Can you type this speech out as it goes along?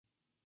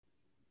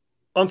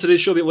On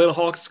today's show, the Atlanta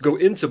Hawks go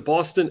into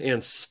Boston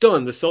and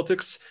stun the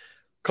Celtics,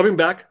 coming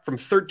back from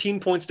 13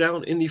 points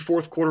down in the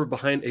fourth quarter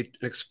behind an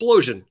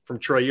explosion from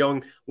Trae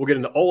Young. We'll get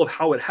into all of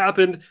how it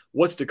happened,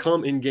 what's to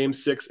come in Game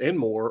 6, and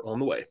more on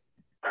the way.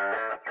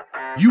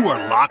 You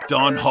are Locked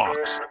On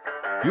Hawks,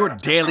 your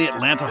daily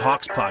Atlanta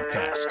Hawks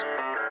podcast.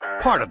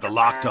 Part of the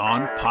Locked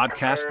On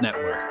Podcast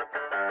Network.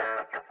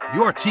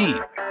 Your team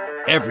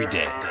every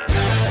day.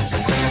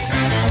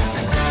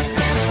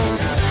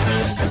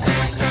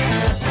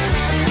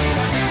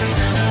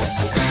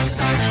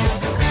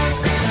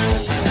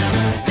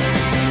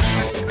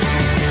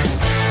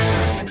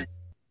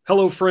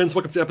 Hello, friends.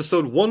 Welcome to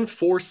episode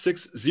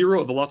 1460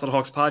 of the Locked On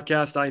Hawks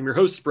podcast. I am your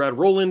host, Brad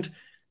Rowland,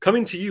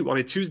 coming to you on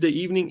a Tuesday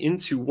evening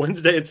into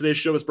Wednesday. And today's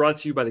show is brought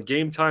to you by the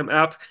Game Time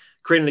app.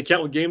 Create an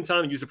account with Game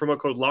Time and use the promo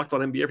code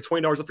LOCKEDONNBA for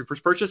 $20 off your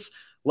first purchase.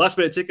 Last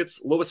minute tickets,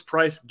 lowest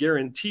price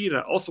guaranteed. And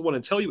I also want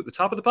to tell you at the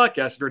top of the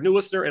podcast, if you're a new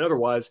listener and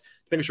otherwise,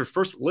 think it's your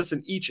first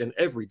listen each and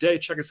every day.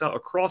 Check us out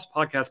across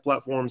podcast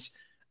platforms,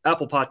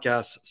 Apple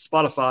Podcasts,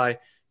 Spotify,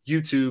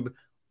 YouTube,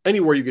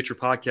 anywhere you get your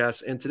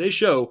podcasts. And today's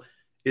show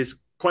is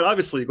quite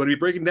obviously going to be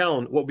breaking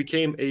down what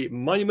became a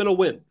monumental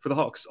win for the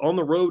Hawks on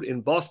the road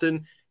in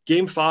Boston.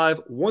 Game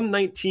 5,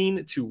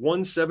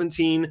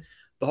 119-117.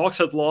 The Hawks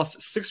had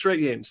lost 6 straight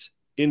games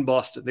in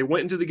Boston. They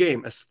went into the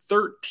game as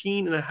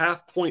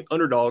 13.5-point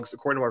underdogs,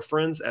 according to our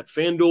friends at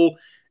FanDuel.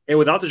 And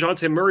without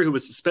DeJounte Murray, who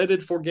was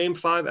suspended for Game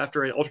 5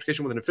 after an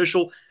altercation with an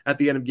official at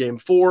the end of Game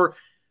 4,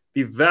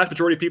 the vast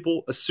majority of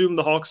people assumed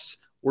the Hawks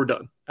were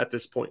done at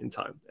this point in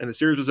time. And the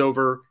series was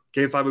over.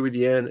 Game 5 would be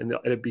the end, and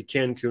it'd be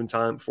Cancun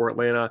time for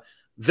Atlanta.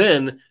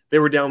 Then they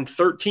were down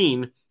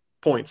 13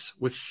 points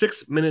with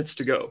 6 minutes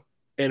to go.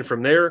 And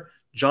from there,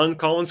 John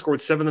Collins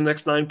scored 7 of the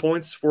next 9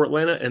 points for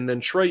Atlanta. And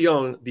then Trae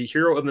Young, the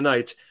hero of the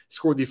night,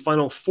 scored the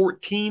final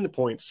 14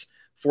 points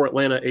for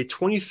Atlanta, a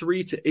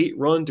 23-8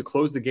 run to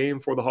close the game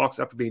for the Hawks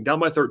after being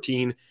down by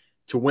 13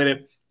 to win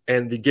it.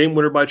 And the game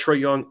winner by Trae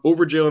Young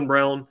over Jaylen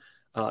Brown.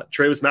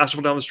 Trae was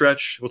masterful down the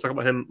stretch. We'll talk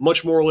about him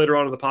much more later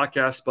on in the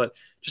podcast, but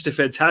just a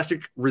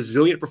fantastic,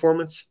 resilient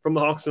performance from the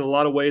Hawks in a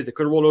lot of ways. They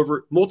could have rolled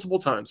over multiple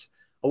times.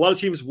 A lot of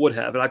teams would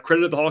have, and I've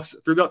credited the Hawks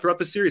throughout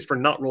the series for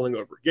not rolling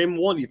over. Game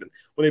 1 even,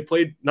 when they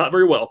played not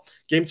very well.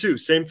 Game 2,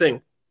 same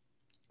thing.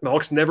 The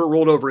Hawks never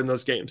rolled over in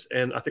those games,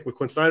 and I think with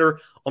Quinn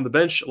Snyder on the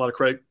bench, a lot of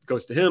credit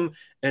goes to him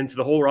and to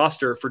the whole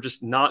roster for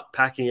just not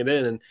packing it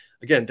in. And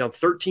again, down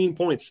 13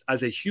 points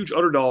as a huge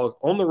underdog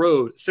on the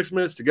road, 6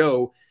 minutes to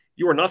go,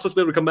 you are not supposed to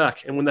be able to come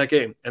back and win that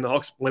game, and the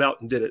Hawks went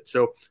out and did it.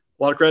 So a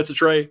lot of credit to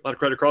Trae, a lot of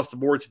credit across the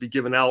board to be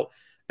given out.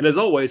 And as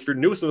always, if you're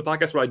newest to the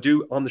podcast, what I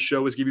do on the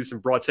show is give you some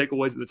broad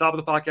takeaways at the top of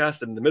the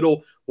podcast. And in the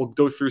middle, we'll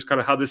go through kind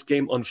of how this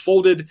game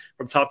unfolded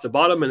from top to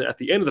bottom. And at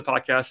the end of the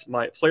podcast,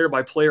 my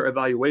player-by-player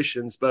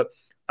evaluations. But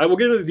I will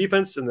get into the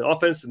defense and the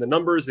offense and the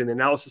numbers and the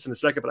analysis in a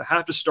second. But I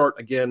have to start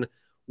again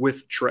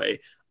with Trae.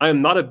 I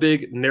am not a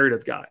big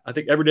narrative guy. I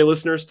think everyday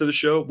listeners to the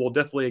show will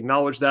definitely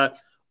acknowledge that.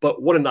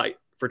 But what a night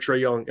for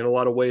Trae Young in a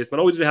lot of ways. Not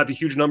only did he have the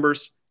huge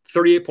numbers,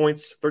 38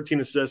 points,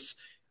 13 assists.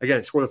 Again,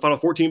 he scored the final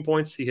 14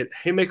 points. He hit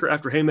haymaker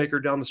after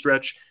haymaker down the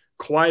stretch,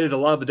 quieted a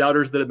lot of the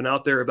doubters that have been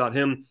out there about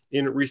him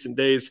in recent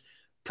days.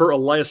 Per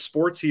Elias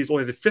Sports, he's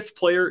only the 5th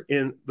player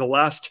in the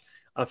last,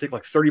 I think,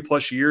 like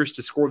 30-plus years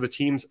to score the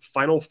team's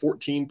final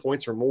 14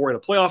 points or more in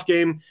a playoff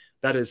game.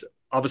 That is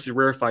obviously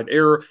rarefied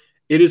error.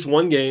 It is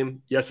one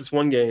game. Yes, it's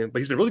one game, but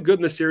he's been really good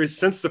in this series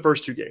since the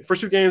first 2 games. First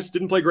 2 games,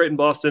 didn't play great in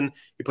Boston.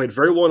 He played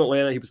very well in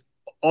Atlanta. He was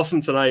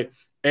awesome tonight.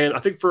 And I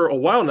think for a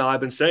while now, I've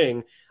been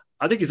saying,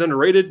 I think he's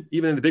underrated,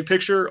 even in the big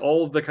picture.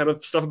 All of the kind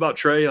of stuff about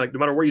Trae, like no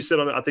matter where you sit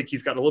on it, I think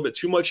he's gotten a little bit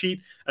too much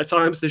heat at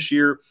times this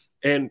year.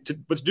 But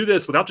to do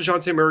this without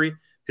DeJounte Murray,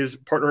 his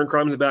partner in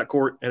crime in the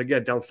backcourt, and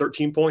again, down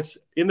 13 points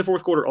in the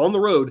fourth quarter on the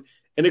road,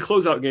 and a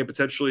closeout game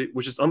potentially,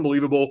 which is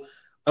unbelievable.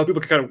 People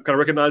can kind of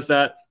recognize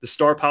that, the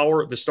star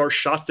power, the star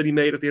shots that he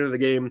made at the end of the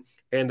game,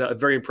 and a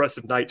very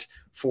impressive night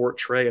for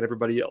Trae and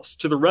everybody else.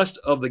 To the rest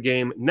of the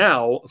game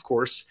now, of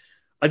course,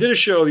 I did a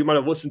show you might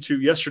have listened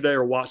to yesterday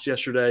or watched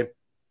yesterday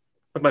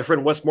with my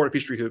friend Wes Moore at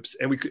Peachtree Hoops,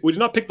 and we did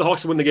not pick the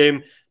Hawks to win the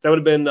game. That would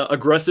have been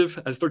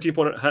aggressive as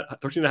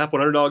 13.5-point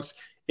underdogs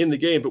in the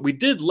game, but we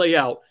did lay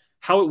out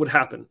how it would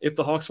happen if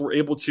the Hawks were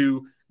able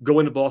to go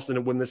into Boston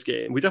and win this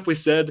game. We definitely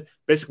said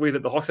basically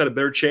that the Hawks had a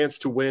better chance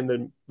to win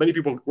than many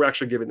people were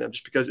actually giving them,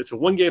 just because it's a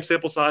one-game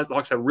sample size. The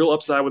Hawks have real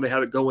upside when they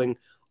have it going,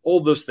 all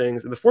of those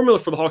things. And the formula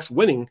for the Hawks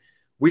winning,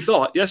 we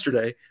thought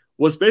yesterday,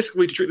 was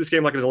basically to treat this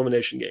game like an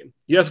elimination game.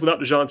 Yes,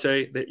 without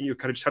DeJounte, that you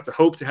kind of just have to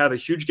hope to have a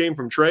huge game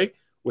from Trae,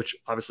 which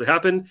obviously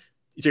happened.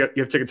 You have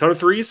to take a ton of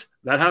threes.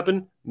 That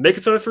happened. Make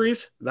a ton of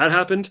threes. That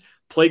happened.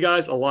 Play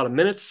guys a lot of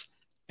minutes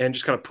and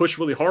just kind of push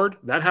really hard.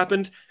 That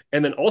happened.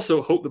 And then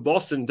also hope that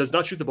Boston does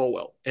not shoot the ball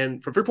well.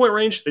 And from 3-point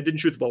range, they didn't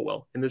shoot the ball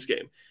well in this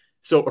game.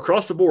 So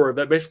across the board,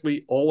 that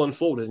basically all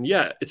unfolded. And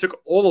yeah, it took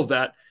all of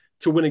that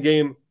to win a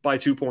game by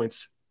 2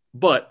 points,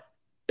 but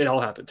it all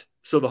happened.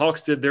 So the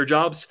Hawks did their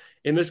jobs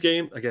in this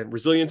game. Again,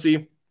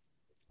 resiliency,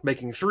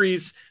 making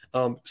threes,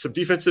 some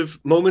defensive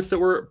moments that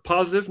were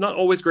positive, not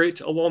always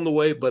great along the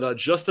way, but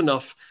just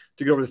enough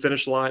to get over the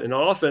finish line. And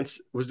on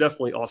offense was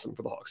definitely awesome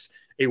for the Hawks.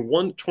 A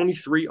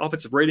 123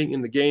 offensive rating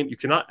in the game. You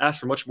cannot ask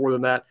for much more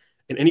than that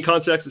in any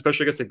context,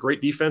 especially against a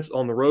great defense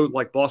on the road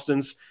like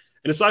Boston's.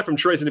 And aside from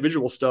Trae's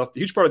individual stuff, the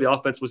huge part of the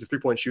offense was the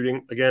three-point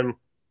shooting. Again,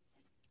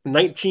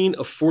 19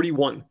 of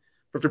 41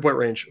 from three-point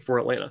range for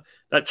Atlanta.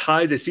 That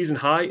ties a season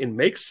high in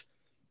makes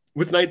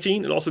with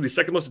 19 and also the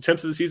second most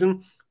attempts of the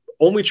season,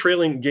 only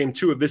trailing game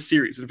 2 of this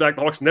series. In fact,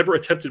 the Hawks never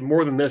attempted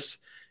more than this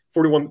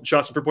 41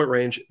 shots from three-point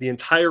range the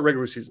entire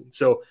regular season.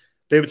 So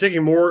they've been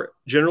taking more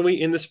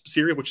generally in this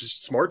series, which is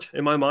smart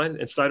in my mind.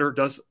 And Snyder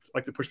does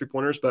like to push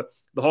three-pointers, but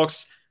the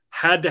Hawks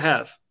had to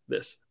have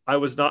this. There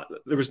was one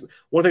of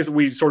the things that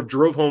we sort of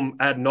drove home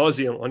ad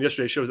nauseum on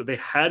yesterday's show is that they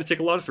had to take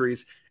a lot of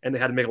threes and they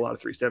had to make a lot of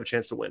threes to have a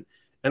chance to win.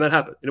 And that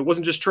happened. And it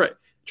wasn't just Trae.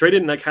 Trae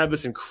didn't have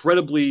this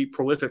incredibly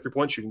prolific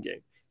three-point shooting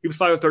game. He was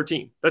 5 of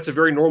 13. That's a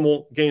very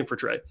normal game for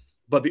Trae.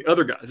 But the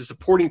other guys, the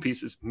supporting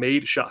pieces,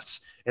 made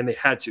shots, and they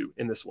had to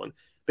in this one.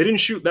 They didn't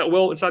shoot that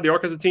well inside the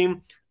arc as a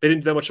team. They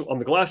didn't do that much on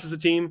the glass as a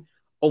team.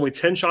 Only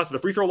 10 shots at the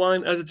free throw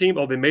line as a team.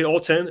 Oh, they made all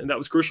 10, and that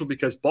was crucial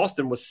because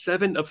Boston was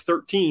 7 of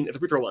 13 at the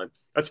free throw line.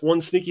 That's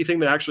one sneaky thing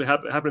that actually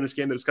happened in this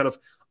game that is kind of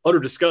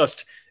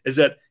under-discussed, is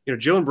that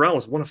Jaylen Brown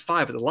was 1 of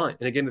 5 at the line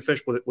in a game that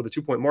finished with a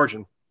 2-point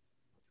margin.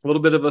 A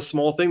little bit of a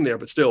small thing there,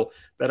 but still,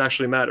 that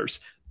actually matters.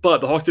 But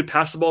the Hawks did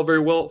pass the ball very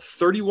well,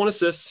 31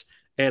 assists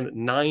and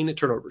 9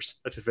 turnovers.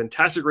 That's a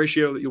fantastic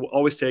ratio that you will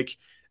always take.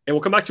 And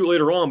we'll come back to it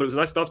later on, but it was a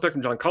nice bounce back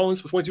from John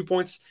Collins with 22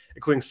 points,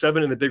 including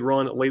 7 in the big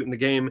run late in the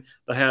game.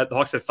 The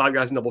Hawks had 5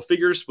 guys in double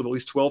figures with at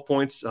least 12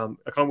 points.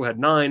 Okongwu had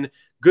 9.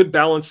 Good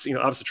balance.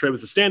 Obviously Trae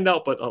was the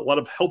standout, but a lot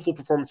of helpful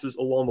performances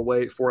along the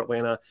way for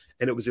Atlanta,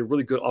 and it was a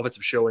really good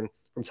offensive showing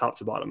from top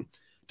to bottom.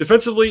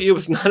 Defensively, it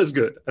was not as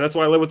good, and that's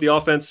why I led with the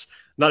offense.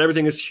 Not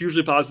everything is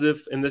hugely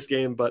positive in this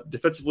game, but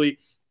defensively,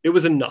 it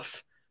was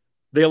enough.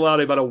 They allowed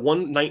about a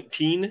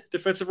 119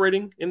 defensive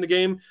rating in the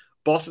game.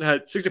 Boston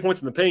had 60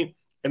 points in the paint,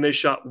 and they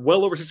shot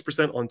well over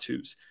 60% on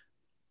twos.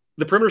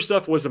 The perimeter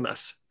stuff was a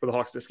mess for the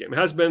Hawks in this game. It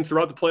has been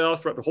throughout the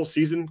playoffs, throughout the whole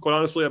season, quite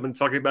honestly. I've been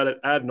talking about it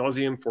ad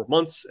nauseum for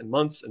months and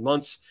months and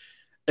months,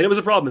 and it was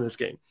a problem in this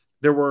game.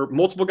 There were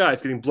multiple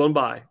guys getting blown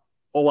by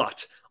a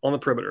lot on the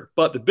perimeter.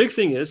 But the big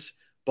thing is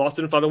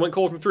Boston finally went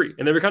cold from 3,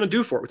 and they were kind of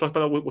due for it. We talked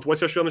about that with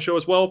West yesterday on the show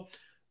as well.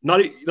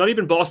 Not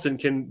even Boston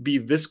can be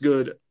this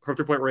good from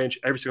three-point range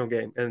every single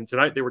game. And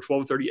tonight they were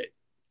 12 of 38.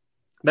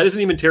 That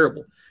isn't even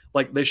terrible.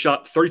 Like, they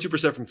shot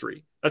 32% from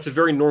 3. That's a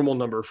very normal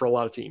number for a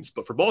lot of teams.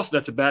 But for Boston,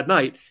 that's a bad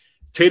night.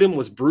 Tatum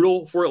was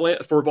brutal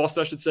for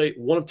Boston, I should say.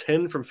 1 of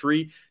 10 from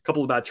 3. A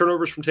couple of bad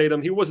turnovers from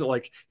Tatum. He was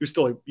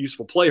still a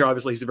useful player.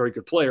 Obviously, he's a very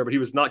good player, but he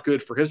was not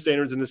good for his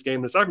standards in this game.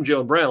 And aside from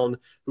Jaylen Brown,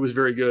 who was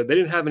very good, they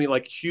didn't have any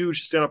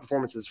huge standout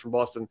performances from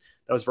Boston.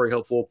 That was very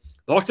helpful.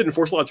 The Hawks didn't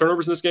force a lot of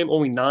turnovers in this game,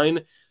 only 9.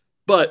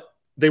 But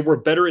they were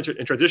better in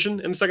transition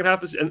in the second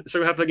half of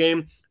the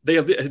game.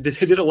 They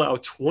did allow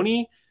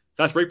 20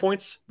 fast break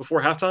points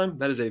before halftime.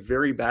 That is a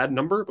very bad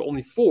number, but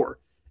only 4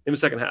 in the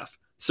second half.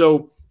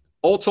 So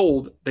all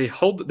told, they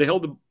held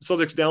the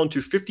Celtics down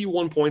to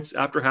 51 points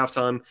after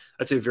halftime.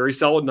 That's a very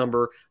solid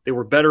number. They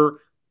were better.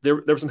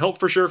 There was some help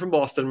for sure from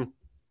Boston.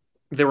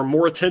 They were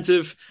more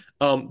attentive.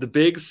 The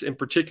bigs in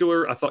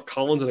particular, I thought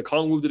Collins and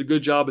Okongwu did a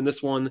good job in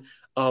this one.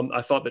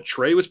 I thought that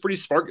Trae was pretty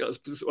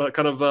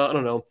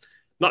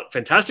not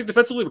fantastic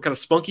defensively, but kind of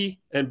spunky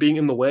and being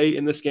in the way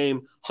in this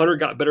game. Hunter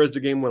got better as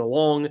the game went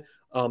along.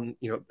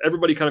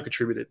 Everybody kind of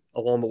contributed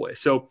along the way.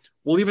 So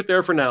we'll leave it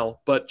there for now.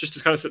 But just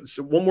to kind of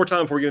say one more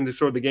time before we get into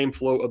sort of the game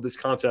flow of this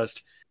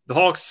contest, the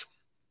Hawks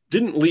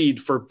didn't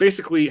lead for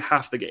basically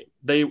half the game.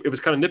 It was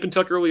kind of nip and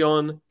tuck early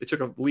on. They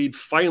took a lead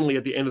finally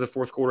at the end of the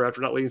fourth quarter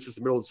after not leading since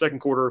the middle of the second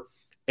quarter.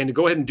 And to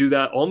go ahead and do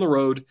that on the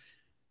road,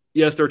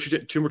 yes, there are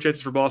two more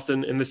chances for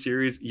Boston in this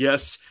series.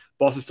 Yes,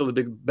 Boston's still the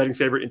big betting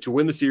favorite and to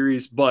win the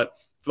series, but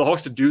for the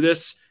Hawks to do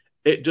this,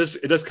 it does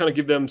kind of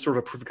give them sort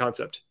of a proof of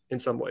concept in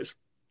some ways.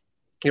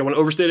 You don't want to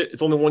overstate it.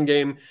 It's only one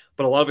game,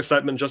 but a lot of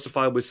excitement,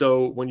 justifiably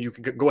so, when you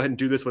can go ahead and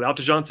do this without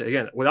DeJounte.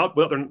 Again, without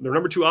their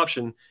number 2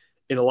 option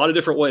in a lot of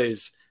different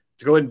ways.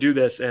 To go ahead and do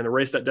this and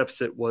erase that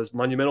deficit was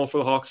monumental for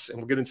the Hawks, and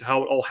we'll get into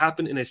how it all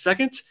happened in a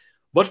second.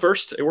 But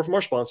first, a word from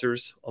our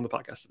sponsors on the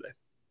podcast today.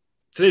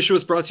 Today's show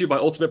is brought to you by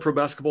Ultimate Pro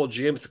Basketball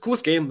GM. It's the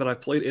coolest game that I've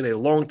played in a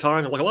long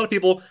time. Like a lot of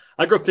people,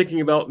 I grew up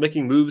thinking about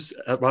making moves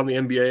around the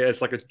NBA as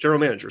like a general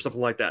manager or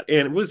something like that.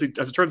 And as it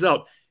turns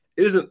out,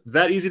 it isn't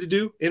that easy to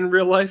do in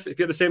real life. If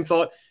you have the same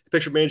thought,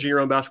 picture managing your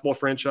own basketball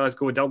franchise,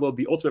 go and download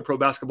the Ultimate Pro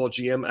Basketball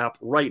GM app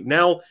right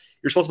now.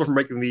 You're responsible for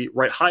making the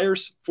right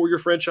hires for your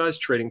franchise,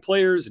 trading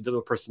players, and dealing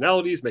with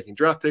personalities, making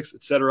draft picks,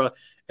 etc.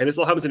 And this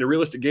all happens in a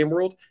realistic game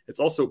world. It's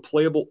also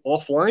playable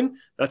offline.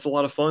 That's a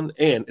lot of fun,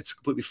 and it's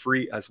completely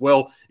free as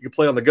well. You can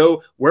play on the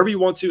go wherever you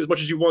want to, as much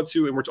as you want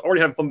to, and we're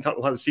already having fun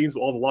behind the scenes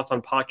with all the Locked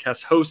On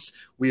podcast hosts.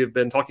 We have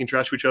been talking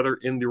trash to each other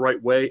in the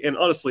right way, and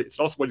honestly, it's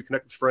also a way to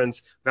connect with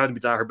friends who happen to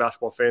be diehard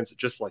basketball fans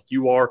just like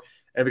you are.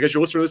 And because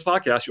you're listening to this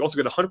podcast, you also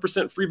get a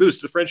 100% free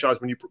boost to the franchise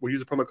when you use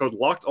the promo code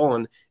Locked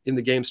On in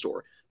the game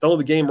store. Download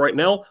the game right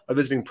now by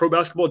visiting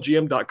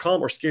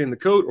probasketballgm.com or scanning the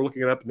code or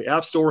looking it up in the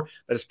App Store.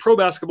 That is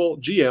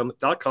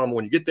probasketballgm.com.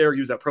 When you get there,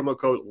 use that promo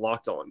code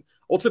Locked On.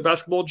 Ultimate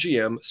Basketball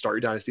GM. Start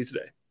your dynasty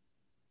today.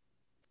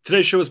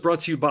 Today's show is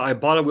brought to you by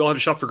Ibotta. We all have to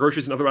shop for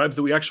groceries and other items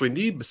that we actually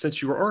need, but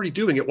since you are already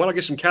doing it, why not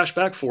get some cash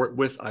back for it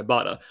with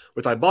Ibotta?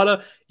 With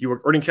Ibotta, you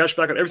are earning cash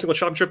back on every single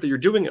shopping trip that you're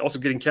doing and also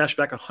getting cash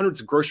back on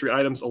hundreds of grocery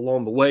items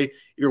along the way.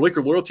 Either link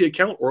your loyalty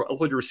account or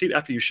upload your receipt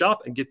after you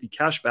shop and get the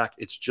cash back.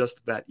 It's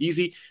just that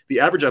easy. The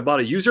average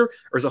Ibotta user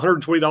earns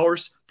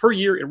 $120 per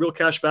year in real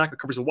cash back. It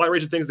covers a wide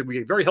range of things that we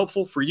get very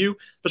helpful for you,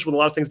 especially with a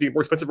lot of things being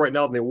more expensive right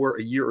now than they were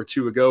a year or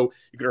two ago.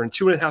 You can earn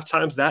 2.5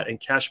 times that in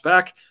cash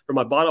back from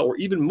Ibotta or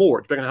even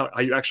more, depending on how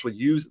you actually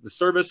use the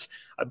service.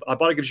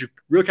 Ibotta gives you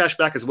real cash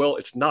back as well.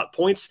 It's not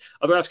points.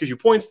 Other apps gives you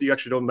points that you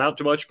actually don't amount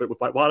to much, but with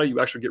Ibotta, you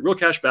actually get real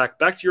cash back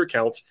to your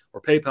account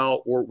or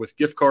PayPal or with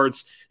gift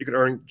cards. You can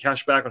earn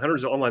cash back on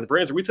hundreds of online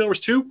brands and retailers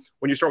too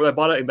when you start with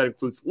Ibotta, and that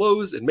includes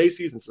Lowe's and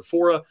Macy's and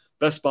Sephora,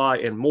 Best Buy,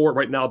 and more.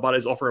 Right now, Ibotta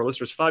is offering our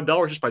listeners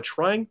 $5 just by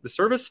trying the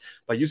service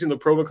by using the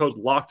promo code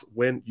LOCKED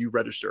when you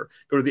register.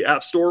 Go to the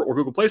App Store or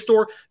Google Play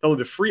Store, download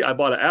the free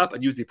Ibotta app,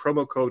 and use the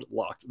promo code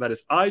LOCKED. That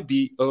is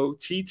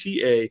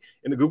IBOTTA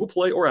in the Google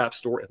Play or App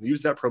Store, and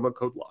use that promo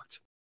code LOCKED.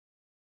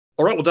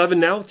 All right, we'll dive in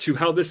now to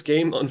how this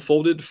game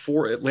unfolded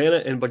for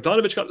Atlanta, and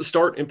Bogdanović got the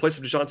start in place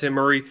of DeJounte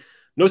Murray.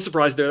 No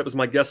surprise there. That was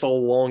my guess all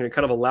along, and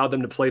kind of allowed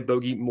them to play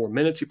Bogey more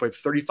minutes. He played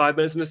 35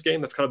 minutes in this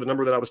game. That's kind of the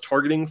number that I was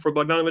targeting for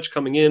Bogdanović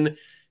coming in.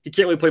 He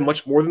can't really play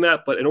much more than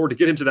that, but in order to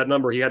get him to that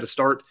number, he had to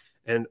start.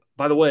 And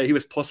by the way, he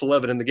was plus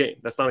 11 in the game.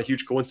 That's not a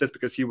huge coincidence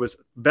because he was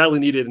badly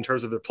needed in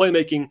terms of their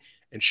playmaking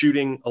and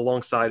shooting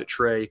alongside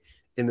Trae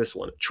in this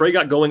one. Trae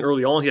got going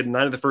early on. He had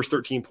 9 of the first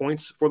 13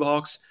 points for the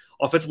Hawks.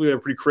 Offensively, they were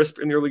pretty crisp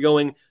in the early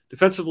going.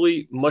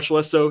 Defensively, much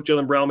less so.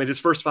 Jaylen Brown made his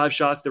first 5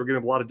 shots. They were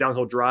getting a lot of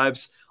downhill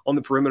drives on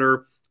the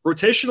perimeter.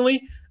 Rotationally,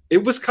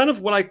 it was kind of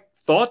what I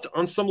thought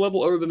on some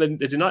level, other than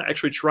they did not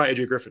actually try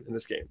AJ Griffin in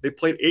this game. They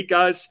played 8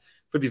 guys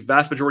for the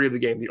vast majority of the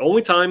game. The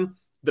only time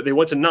that they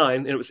went to 9,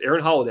 and it was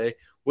Aaron Holiday,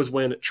 was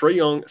when Trae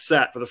Young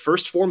sat for the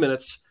first 4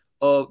 minutes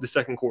of the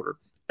second quarter.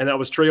 And that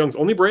was Trae Young's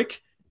only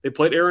break. They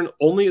played Aaron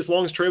only as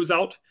long as Trae was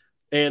out,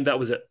 and that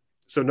was it.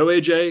 So no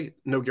AJ,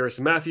 no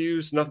Garrison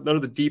Matthews, none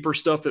of the deeper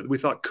stuff that we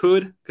thought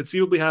could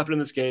conceivably happen in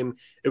this game.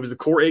 It was the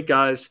core 8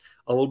 guys,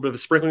 a little bit of a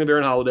sprinkling of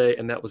Aaron Holiday,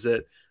 and that was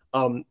it.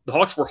 The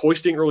Hawks were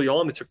hoisting early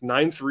on. They took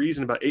 9 threes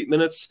in about 8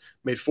 minutes,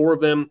 made 4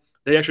 of them.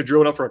 They actually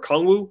drew it up for a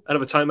Kongwu out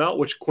of a timeout,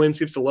 which Quinn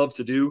seems to love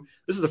to do.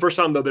 This is the first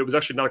time, though, that it was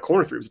actually not a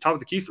corner 3. It was the top of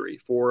the key 3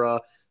 for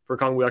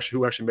Kongwu,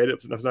 who actually made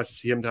it. It was nice to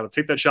see him kind of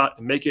take that shot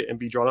and make it and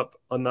be drawn up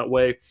on that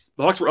way.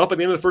 The Hawks were up at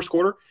the end of the first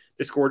quarter.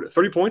 They scored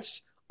 30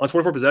 points on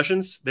 24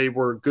 possessions. They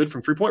were good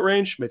from 3-point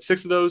range, made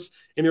 6 of those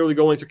in the early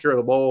going, took care of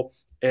the ball.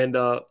 And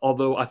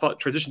although I thought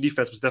transition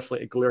defense was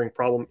definitely a glaring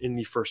problem in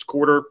the first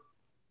quarter,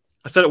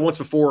 I said it once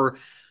before,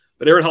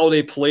 but Aaron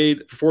Holiday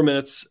played for 4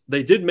 minutes.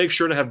 They did make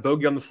sure to have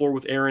Bogey on the floor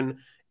with Aaron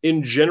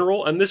in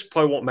general, and this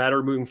probably won't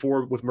matter moving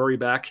forward with Murray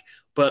back,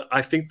 but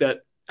I think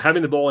that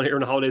having the ball in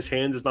Aaron Holiday's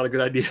hands is not a good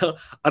idea.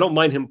 I don't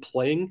mind him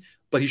playing,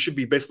 but he should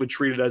be basically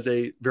treated as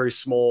a very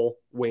small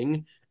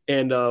wing.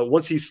 And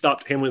once he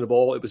stopped handling the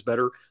ball, it was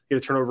better. He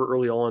had a turnover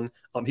early on.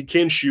 He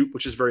can shoot,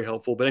 which is very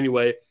helpful. But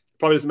anyway,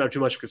 probably doesn't matter too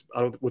much because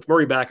with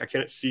Murray back, I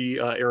can't see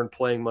Aaron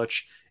playing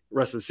much the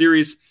rest of the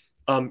series.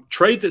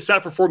 Trae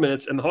sat for 4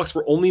 minutes, and the Hawks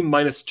were only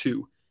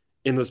 -2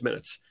 in those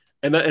minutes.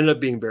 And that ended up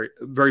being very,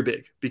 very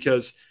big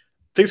because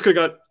things could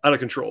have got out of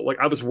control. Like,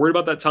 I was worried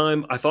about that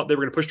time. I thought they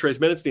were going to push Trae's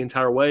minutes the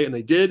entire way, and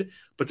they did.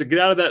 But to get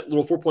out of that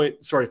little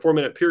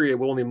 4-minute period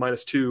with only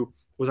 -2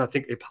 was, I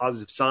think, a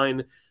positive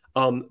sign.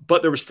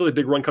 But there was still a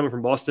big run coming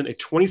from Boston, a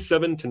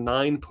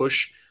 27-9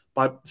 push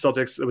by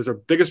Celtics. It was their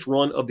biggest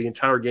run of the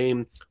entire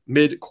game,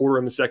 mid-quarter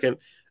in the second.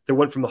 They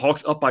went from the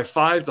Hawks up by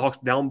 5, the Hawks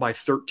down by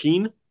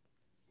 13.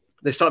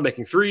 They stopped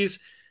making threes.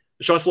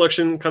 The shot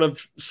selection kind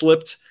of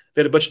slipped.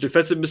 They had a bunch of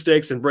defensive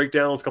mistakes and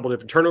breakdowns, a couple of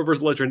different turnovers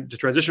led to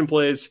transition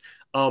plays.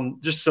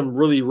 Just some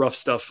really rough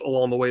stuff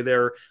along the way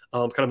there.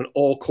 Kind of an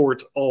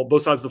all-court,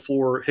 both sides of the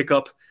floor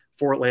hiccup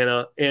for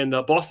Atlanta. And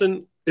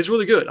Boston is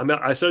really good. I mean,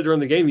 I said it during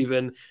the game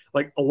even,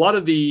 like, a lot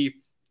of the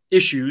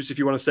issues, if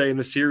you want to say, in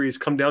the series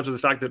come down to the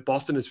fact that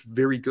Boston is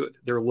very good.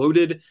 They're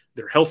loaded.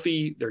 They're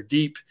healthy. They're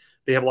deep.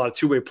 They have a lot of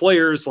two-way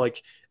players.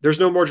 Like, there's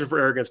no margin for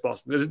error against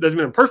Boston. It doesn't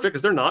mean they're perfect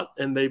because they're not,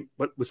 and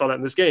we saw that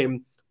in this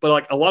game. But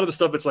like, a lot of the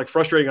stuff that's like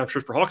frustrating, I'm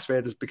sure, for Hawks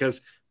fans is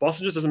because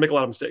Boston just doesn't make a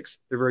lot of mistakes.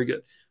 They're very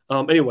good.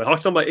 Anyway,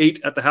 Hawks down by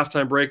 8 at the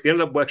halftime break. They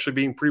ended up actually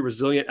being pretty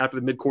resilient after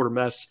the mid-quarter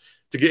mess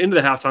to get into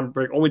the halftime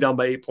break, only down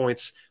by 8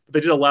 points. But they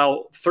did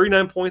allow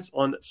 39 points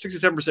on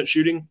 67%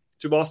 shooting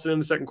to Boston in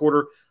the second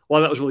quarter. A lot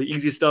of that was really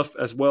easy stuff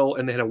as well,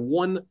 and they had a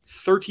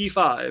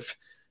 135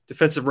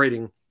 defensive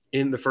rating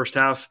in the first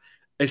half.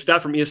 A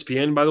stat from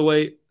ESPN, by the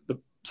way, the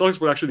Celtics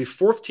were actually the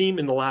 4th team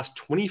in the last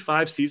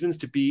 25 seasons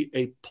to be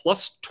a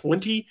plus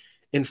 20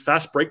 in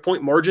fast break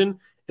point margin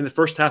in the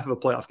first half of a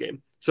playoff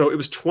game. So it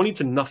was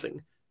 20-0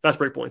 fast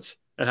break points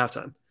at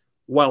halftime.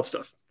 Wild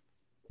stuff.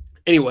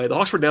 Anyway, the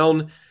Hawks were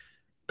down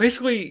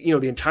basically,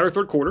 the entire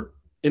third quarter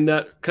in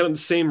that kind of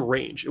same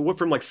range. It went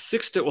from like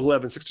 6 to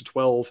 11, 6 to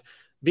 12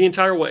 the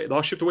entire way. The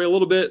Hawks shipped away a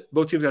little bit.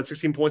 Both teams had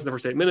 16 points in the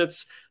first 8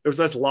 minutes. There was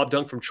a nice lob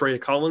dunk from Trae to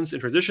Collins in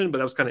transition, but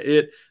that was kind of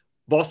it.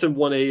 Boston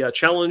won a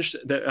challenge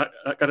that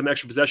got an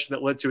extra possession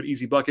that led to an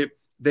easy bucket.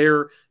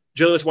 There,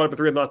 Jalen wound up a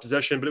 3 on the last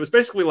possession, but it was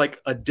basically like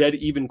a dead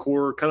even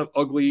quarter, kind of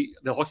ugly.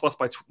 The Hawks lost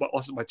by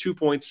 2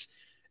 points.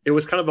 It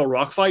was kind of a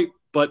rock fight,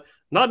 but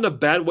not in a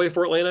bad way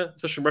for Atlanta,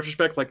 especially in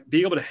retrospect. Like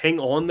being able to hang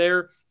on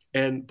there,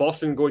 and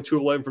Boston going 2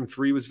 of 11 from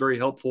 3 was very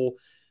helpful.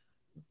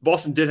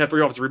 Boston did have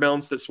 3 offensive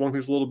rebounds that swung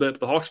things a little bit, but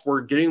the Hawks were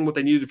getting what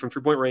they needed from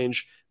 3-point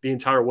range the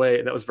entire way,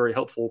 and that was very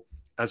helpful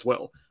as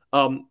well.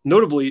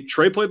 Notably,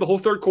 Trae played the whole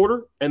third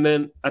quarter, and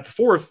then at the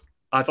fourth,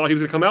 I thought he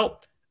was going to come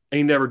out, and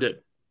he never did.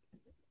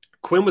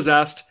 Quinn was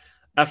asked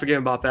after the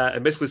game about that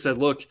and basically said,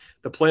 look,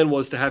 the plan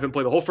was to have him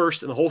play the whole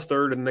first and the whole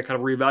third, and they kind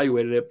of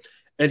reevaluated it.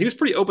 And he was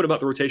pretty open about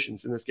the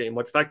rotations in this game.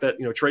 Like the fact that,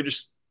 Trae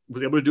just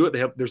was able to do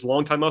it. There's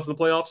long timeouts in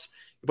the playoffs.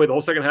 He played the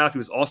whole second half. He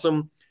was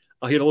awesome.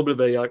 He had a little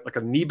bit of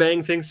a knee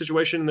bang thing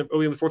situation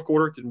early in the fourth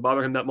quarter. It didn't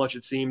bother him that much,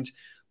 it seemed.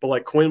 But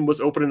like Quinn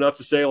was open enough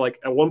to say, like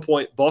at one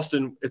point,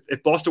 Boston,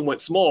 if Boston went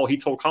small, he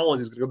told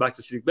Collins he was going to go back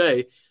to Sadiq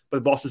Bey,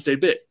 but Boston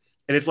stayed big.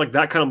 And it's like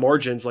that kind of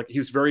margins. Like he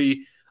was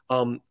very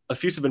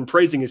effusive in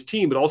praising his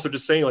team, but also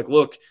just saying like,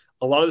 look,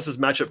 a lot of this is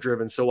matchup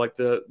driven. So like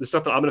the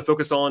stuff that I'm going to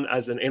focus on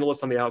as an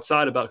analyst on the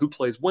outside about who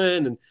plays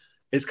when, and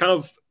it's kind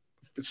of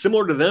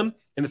similar to them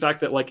in the fact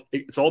that like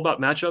it's all about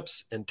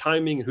matchups and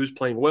timing and who's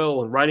playing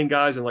well and riding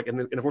guys. And like in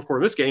the fourth quarter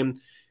of this game,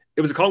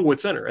 it was Okongwu at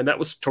center, and that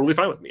was totally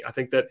fine with me. I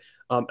think that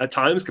at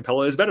times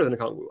Capella is better than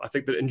Okongwu. I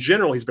think that in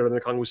general he's better than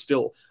Okongwu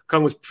still.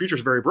 Okongwu's future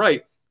is very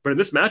bright, but in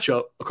this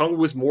matchup, Okongwu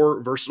was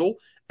more versatile,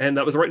 and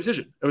that was the right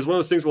decision. It was one of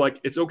those things where like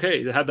it's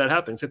okay to have that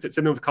happen. Same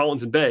thing with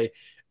Collins and Bey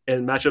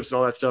and matchups and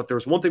all that stuff. There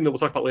was one thing that we'll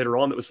talk about later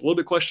on that was a little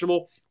bit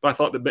questionable, but I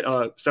thought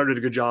that Sauter did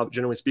a good job,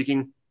 generally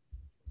speaking.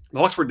 The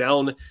Hawks were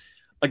down,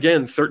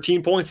 again,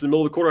 13 points in the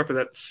middle of the quarter after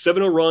that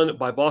 7-0 run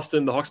by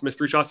Boston. The Hawks missed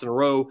 3 shots in a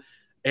row,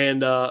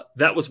 and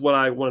that was what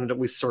I wanted to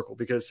at least circle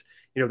because,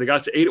 they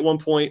got to 8 at one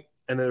point,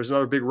 and then there was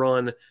another big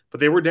run,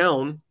 but they were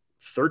down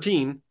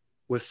 13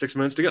 with 6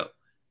 minutes to go.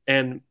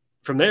 And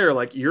from there,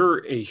 like,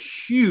 you're a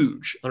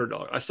huge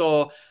underdog. I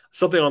saw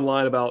something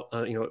online about,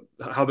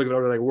 how big of an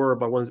underdog they were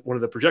by one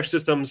of the projection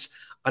systems.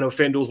 I know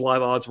FanDuel's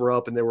live odds were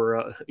up, and they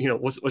were,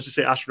 let's just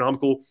say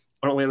astronomical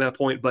on Atlanta at that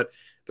point, but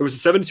there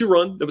was a 7-2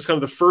 run. That was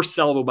kind of the first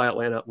salvo by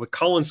Atlanta, with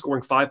Collins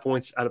scoring 5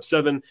 points out of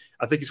 7.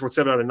 I think he scored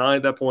 7 out of 9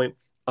 at that point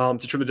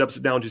to trim the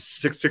deficit down to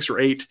 6 or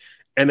 8.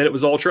 And then it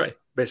was all Trae,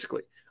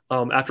 basically.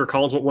 After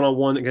Collins went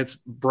one-on-one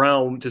against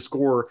Brown to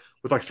score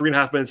with like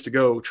 3.5 minutes to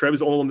go, Trae was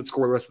the only one that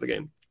scored the rest of the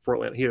game for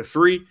Atlanta. He had a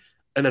 3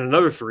 and then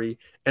another 3,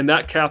 and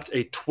that capped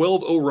a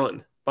 12-0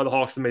 run by the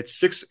Hawks. They made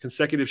 6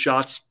 consecutive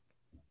shots.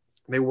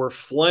 They were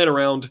flying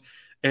around,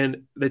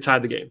 and they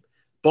tied the game.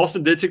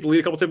 Boston did take the lead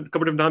a couple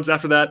different times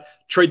after that.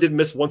 Trae did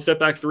miss one step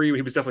back 3 when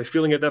he was definitely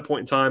feeling it at that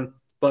point in time.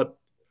 But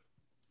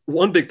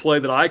one big play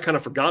that I kind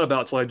of forgot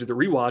about until I did the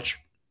rewatch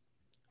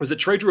was that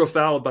Trae drew a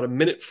foul about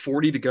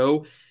 1:40 to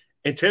go,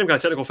 and Tatum got a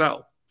technical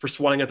foul for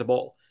swatting at the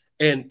ball.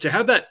 And to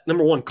have that,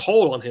 number one,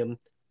 called on him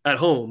at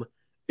home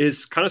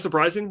is kind of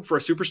surprising for a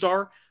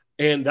superstar.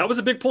 And that was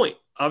a big point.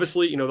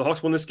 Obviously, the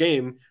Hawks won this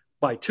game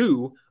by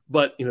 2,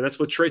 but that's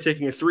with Trae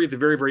taking a 3 at the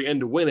very, very end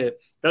to win it.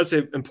 That's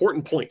an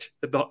important point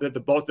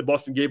that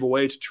Boston gave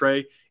away to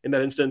Trae in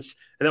that instance.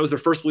 And that was their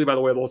first lead, by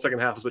the way, the whole second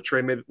half was what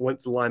Trae went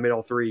to the line, made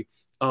all 3.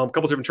 A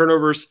couple different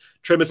turnovers.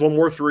 Trae missed one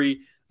more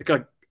 3.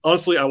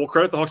 Honestly, I will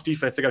credit the Hawks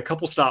defense. They got a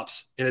couple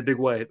stops in a big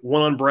way.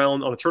 One on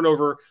Brown on a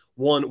turnover,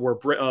 one where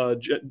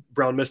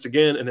Brown missed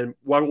again, and then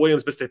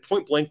Williams missed a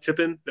point-blank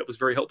tip-in that was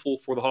very helpful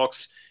for the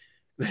Hawks.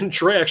 Then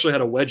Trae actually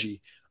had a wedgie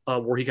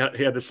where he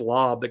had this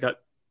lob that got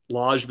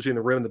lodged between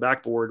the rim and the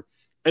backboard,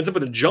 ends up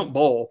with a jump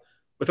ball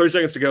with 30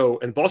 seconds to go,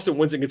 and Boston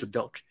wins and gets a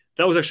dunk.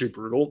 That was actually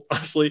brutal,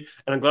 honestly,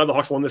 and I'm glad the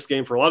Hawks won this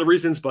game for a lot of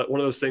reasons, but one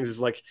of those things is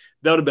like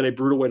that would have been a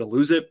brutal way to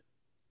lose it.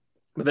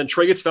 But then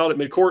Trae gets fouled at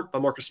midcourt by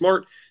Marcus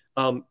Smart.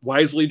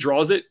 Wisely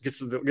draws it, gets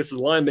to the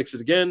line, makes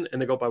it again,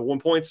 and they go up by 1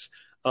 point.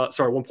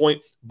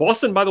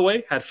 Boston, by the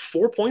way, had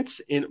 4 points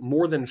in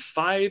more than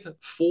 5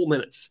 full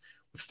minutes.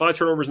 With 5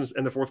 turnovers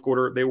in the fourth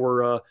quarter, they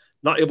were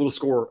not able to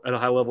score at a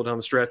high level down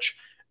the stretch.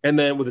 And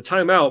then with the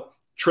timeout,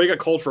 Trae got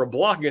called for a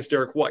block against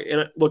Derek White.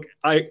 And look,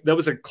 that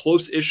was a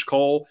close-ish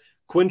call.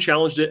 Quinn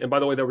challenged it, and by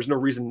the way, there was no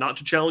reason not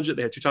to challenge it.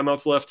 They had 2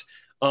 timeouts left.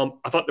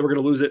 I thought they were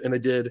going to lose it, and they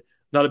did.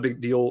 Not a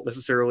big deal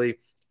necessarily.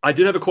 I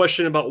did have a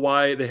question about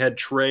why they had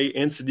Trae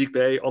and Sadiq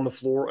Bey on the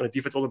floor on a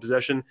defensive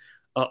possession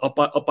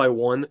up by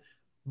 1.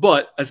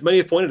 But as many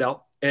have pointed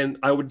out, and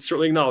I would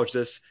certainly acknowledge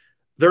this,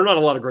 there are not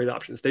a lot of great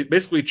options. They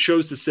basically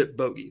chose to sit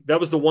Bogey. That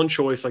was the one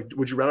choice. Like,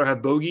 would you rather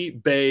have Bogey,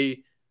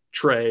 Bey,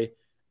 Trae?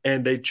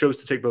 And they chose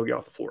to take Bogey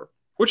off the floor,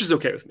 which is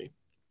okay with me.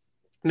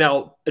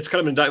 Now, it's kind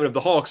of an indictment of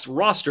the Hawks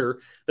roster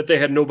that they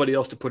had nobody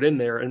else to put in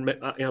there. And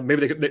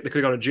maybe they could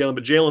have gone to Jalen,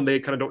 but Jalen they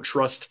kind of don't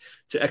trust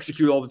to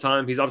execute all the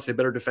time. He's obviously a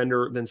better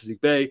defender than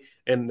Sadiq Bey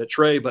and the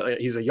Trae, but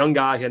he's a young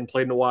guy. He hadn't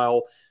played in a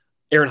while.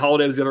 Aaron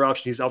Holiday was the other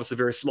option. He's obviously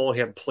very small and he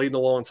hadn't played in a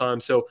long time.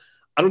 So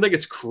I don't think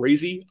it's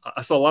crazy.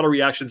 I saw a lot of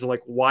reactions of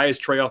like, why is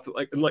Trae off?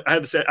 Like I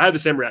have the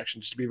same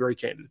reaction, just to be very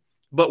candid.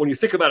 But when you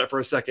think about it for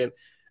a second,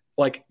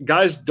 like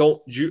guys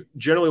don't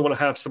generally want to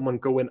have someone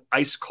go in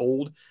ice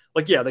cold.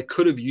 Like, yeah, they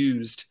could have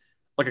used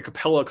like a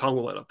Capella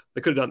Congo lineup.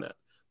 They could have done that.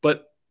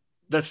 But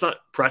that's not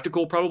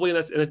practical probably in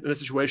that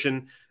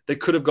situation. They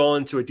could have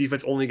gone to a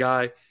defense only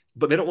guy,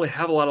 but they don't really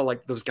have a lot of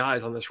like those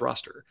guys on this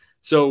roster.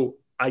 So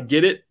I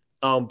get it.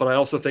 But I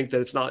also think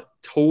that it's not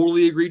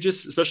totally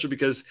egregious, especially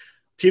because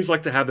teams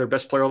like to have their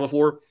best player on the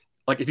floor.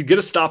 Like if you get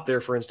a stop there,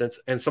 for instance,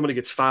 and somebody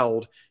gets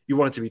fouled, you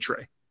want it to be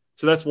Trae.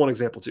 So that's one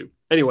example too.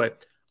 Anyway,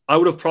 I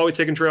would have probably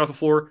taken Trae off the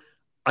floor.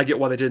 I get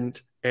why they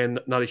didn't, and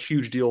not a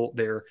huge deal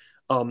there.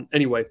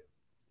 Anyway,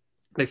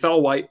 they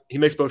foul White. He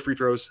makes both free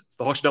throws.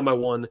 The Hawks are down by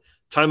 1.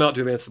 Timeout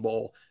to advance the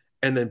ball.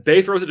 And then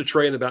Bay throws it to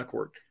Trae in the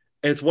backcourt.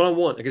 And it's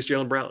one-on-one against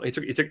Jaylen Brown. He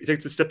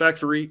takes a step back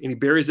 3, and he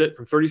buries it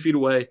from 30 feet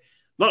away.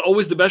 Not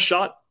always the best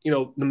shot. You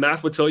know, the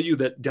math would tell you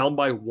that down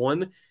by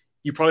 1,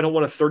 you probably don't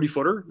want a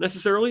 30-footer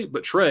necessarily.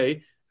 But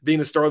Trae, being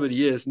the star that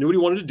he is, knew what he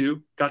wanted to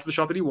do, got to the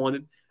shot that he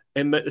wanted,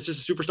 and it's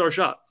just a superstar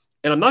shot.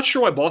 And I'm not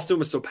sure why Boston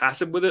was so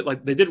passive with it.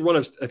 Like they did run,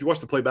 if you watch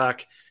the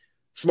playback,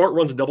 Smart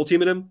runs a double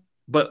team at him,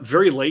 but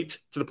very late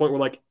to the point where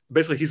like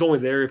basically he's only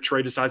there if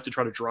Trae decides to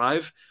try to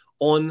drive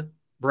on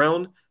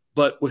Brown.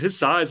 But with his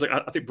size, like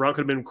I think Brown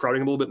could have been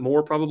crowding him a little bit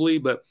more probably,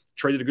 but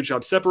Trae did a good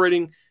job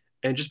separating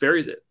and just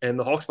buries it. And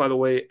the Hawks, by the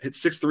way, hit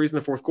 6 threes in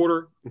the fourth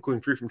quarter,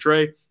 including 3 from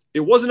Trae. It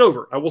wasn't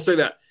over. I will say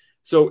that.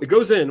 So it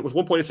goes in with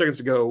 1.8 seconds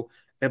to go,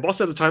 and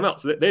Boston has a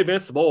timeout. So they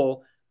advance the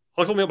ball.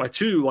 Hawks only up by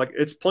 2. Like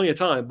it's plenty of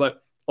time.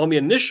 But on the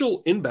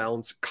initial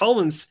inbounds,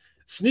 Collins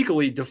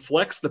sneakily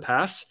deflects the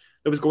pass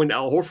that was going to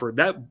Al Horford.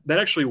 That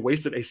actually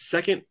wasted a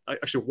second,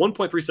 actually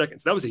 1.3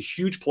 seconds. That was a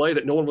huge play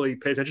that no one really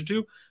paid attention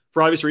to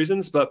for obvious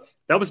reasons, but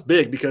that was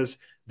big because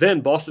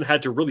then Boston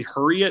had to really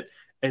hurry it,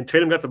 and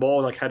Tatum got the ball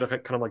and like had to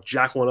kind of like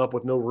jack one up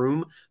with no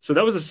room. So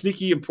that was a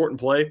sneaky important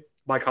play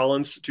by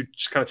Collins to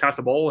just kind of tap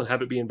the ball and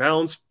have it be in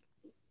bounds.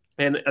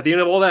 And at the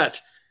end of all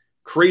that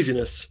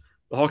craziness,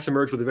 the Hawks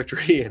emerged with a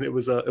victory, and it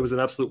was an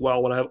absolute wow.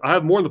 When I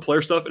have more of the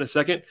player stuff in a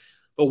second,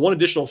 but one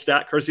additional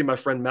stat, courtesy of my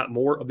friend Matt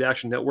Moore of the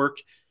Action Network,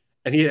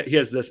 and he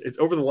has this. It's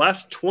over the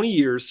last 20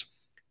 years,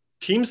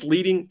 teams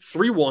leading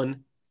 3-1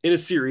 in a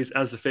series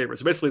as the favorite.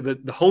 So basically,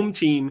 the home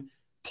team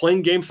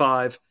playing Game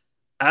 5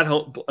 at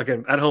home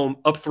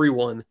up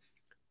 3-1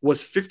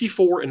 was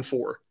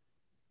 54-4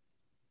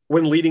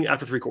 when leading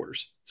after 3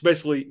 quarters. So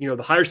basically, you know,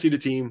 the higher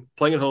seeded team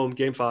playing at home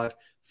Game 5,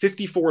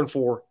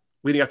 54-4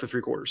 leading after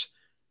 3 quarters.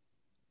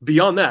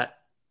 Beyond that,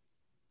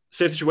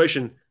 same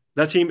situation.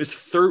 That team was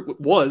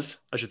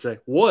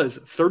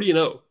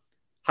 30-0.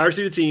 Higher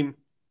seeded team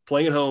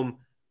playing at home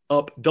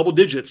up double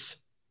digits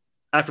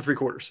after 3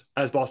 quarters,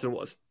 as Boston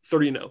was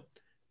 30-0.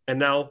 And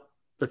now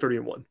they're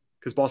 30-1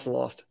 because Boston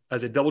lost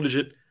as a double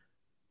digit,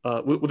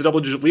 with a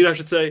double digit lead, I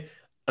should say,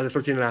 as a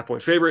 13.5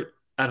 point favorite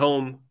at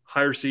home,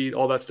 higher seed,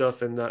 all that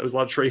stuff. And it was a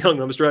lot of Trae Young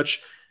on the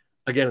stretch.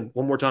 Again,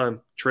 one more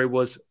time, Trae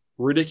was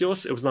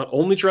ridiculous. It was not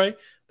only Trae.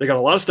 They got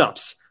a lot of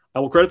stops. I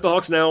will credit the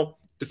Hawks now.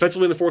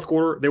 Defensively in the fourth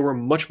quarter, they were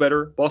much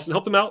better. Boston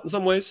helped them out in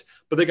some ways,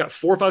 but they got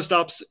 4 or 5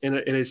 stops in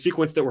a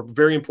sequence that were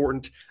very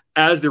important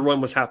as the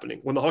run was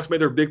happening. When the Hawks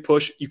made their big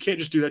push, you can't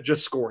just do that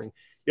just scoring.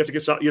 You have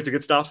to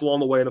get stops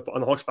along the way, and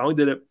the Hawks finally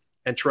did it,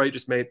 and Trae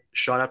just made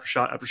shot after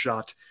shot after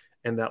shot,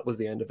 and that was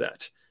the end of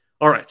that.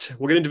 All right,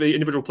 we'll get into the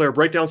individual player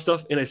breakdown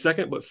stuff in a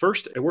second, but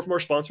first, a word from our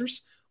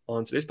sponsors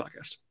on today's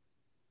podcast.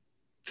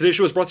 Today's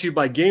show is brought to you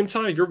by Game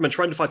Time. If you've ever been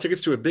trying to find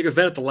tickets to a big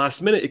event at the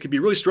last minute, it can be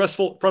really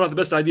stressful. Probably not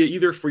the best idea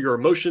either for your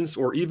emotions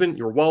or even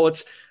your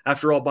wallets.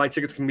 After all, buying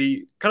tickets can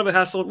be kind of a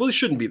hassle. It really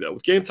shouldn't be, though.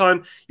 With Game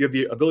Time, you have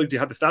the ability to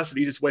have the fastest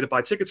and easiest way to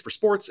buy tickets for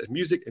sports and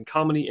music and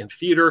comedy and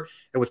theater.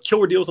 And with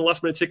killer deals on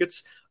last-minute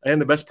tickets and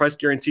the best price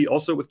guarantee,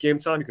 also with Game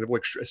Time, you can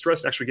avoid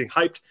stress and actually getting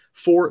hyped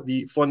for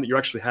the fun that you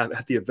actually have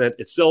at the event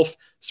itself.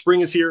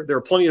 Spring is here. There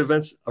are plenty of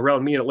events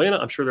around me in Atlanta.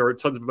 I'm sure there are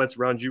tons of events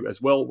around you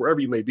as well, wherever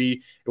you may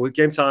be. And with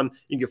Game Time,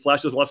 you can get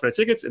flash deals on last-minute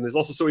tickets, and it's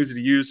also so easy to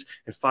use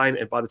and find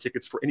and buy the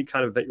tickets for any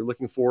kind of event you're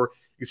looking for.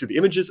 You can see the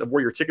images of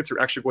where your tickets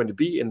are actually going to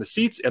be in the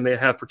seats, and they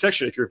have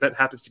protection if your event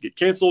happens to get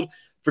canceled.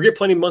 Forget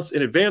planning months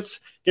in advance.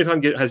 Game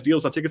Time has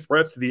deals on tickets right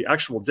up to the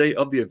actual day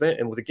of the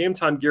event, and with a Game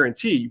Time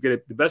guarantee, you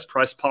get the best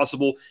price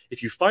possible.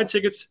 If you find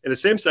tickets in the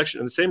same section,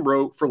 in the same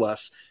row for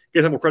less,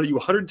 Game Time will credit you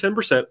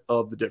 110%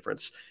 of the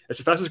difference. It's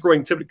the fastest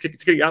growing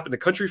ticketing app in the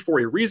country for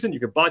a reason.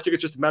 You can buy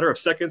tickets just a matter of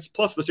seconds.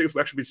 Plus, those tickets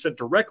will actually be sent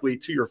directly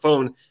to your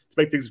phone to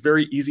make things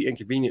very easy and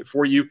convenient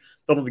for you.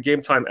 Download the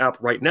Game Time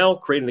app right now.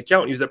 Create an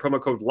account and use that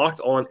promo code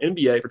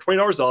LOCKEDONNBA for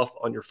 $20 off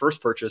on your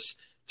first purchase.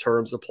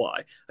 Terms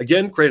apply.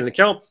 Again, create an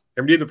account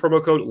and redeem the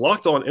promo code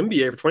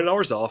LOCKEDONNBA for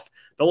 $20 off.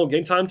 Download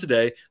Game Time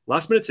today.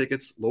 Last minute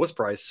tickets, lowest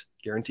price,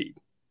 guaranteed.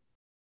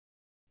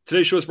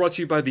 Today's show is brought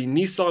to you by the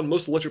Nissan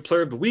Most Electric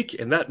Player of the Week,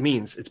 and that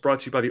means it's brought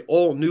to you by the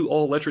all-new,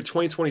 all-electric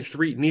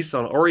 2023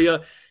 Nissan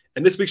Ariya.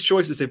 And this week's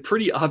choice is a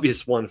pretty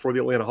obvious one for the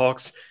Atlanta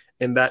Hawks,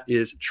 and that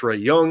is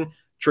Trae Young.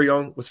 Trae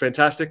Young was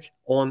fantastic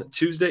on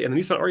Tuesday, and the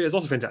Nissan Aria is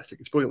also fantastic.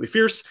 It's brilliantly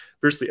fierce,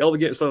 fiercely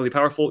elegant, slightly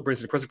powerful. It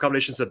brings impressive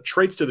combinations of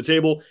traits to the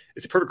table.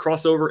 It's a perfect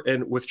crossover,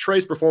 and with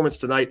Trae's performance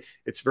tonight,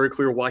 it's very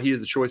clear why he is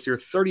the choice here.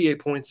 38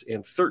 points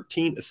and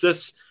 13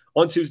 assists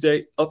on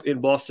Tuesday up in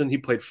Boston. He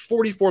played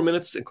 44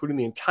 minutes, including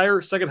the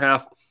entire second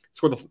half,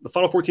 scored the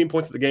final 14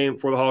 points of the game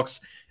for the Hawks,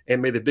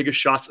 and made the biggest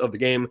shots of the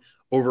game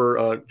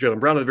over Jaylen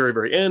Brown at the very,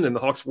 very end. And the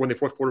Hawks won the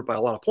fourth quarter by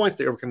a lot of points.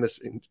 They overcome this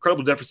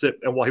incredible deficit.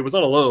 And while he was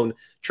not alone,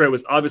 Trae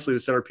was obviously the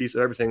centerpiece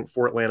of everything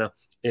for Atlanta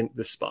in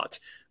this spot.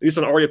 The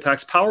Nissan Aria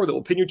packs power that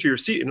will pin you to your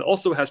seat and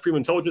also has premium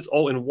intelligence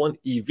all in one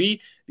EV.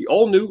 The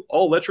all-new,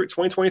 all-electric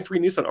 2023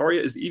 Nissan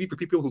Aria is the EV for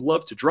people who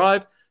love to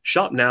drive.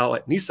 Shop now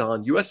at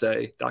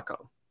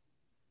nissanusa.com.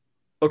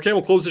 Okay,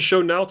 we'll close the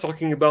show now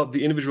talking about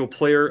the individual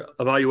player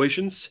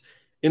evaluations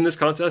in this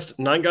contest.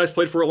 9 guys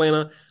played for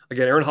Atlanta.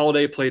 Again, Aaron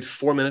Holiday played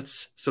 4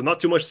 minutes, so not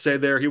too much to say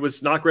there. He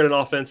was not great on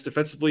offense.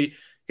 Defensively,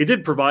 he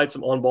did provide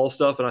some on-ball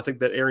stuff, and I think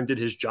that Aaron did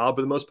his job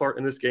for the most part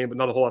in this game, but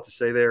not a whole lot to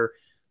say there.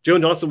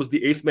 Jalen Johnson was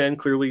the 8th man,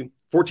 clearly.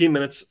 14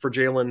 minutes for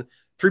Jalen.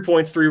 3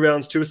 points, 3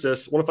 rebounds, 2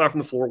 assists, 1 of 5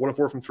 from the floor, 1 of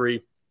 4 from 3.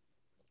 It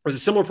was a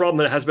similar problem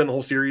that it has been the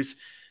whole series.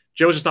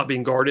 Jalen's just not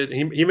being guarded.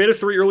 He made a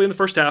 3 early in the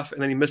first half,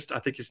 and then he missed, I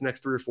think, his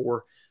next 3 or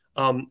 4.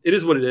 It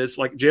is what it is.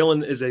 Like,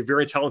 Jalen is a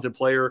very talented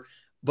player,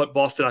 but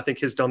Boston, I think,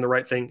 has done the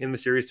right thing in the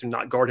series to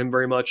not guard him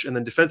very much. And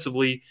then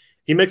defensively,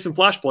 he makes some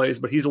flash plays,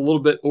 but he's a little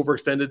bit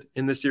overextended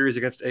in this series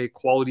against a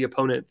quality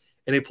opponent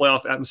in a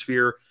playoff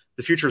atmosphere.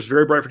 The future is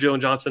very bright for Jalen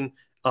Johnson.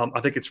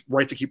 I think it's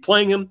right to keep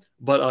playing him,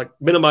 but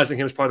minimizing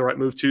him is probably the right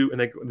move too, and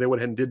they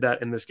went ahead and did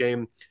that in this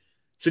game.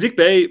 Saddiq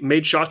Bey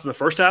made shots in the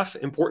first half,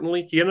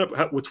 importantly. He ended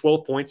up with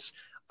 12 points.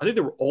 I think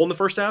they were all in the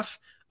first half.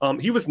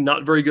 He was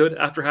not very good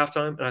after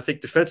halftime, and I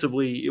think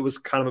defensively it was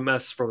kind of a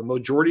mess for the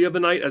majority of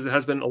the night, as it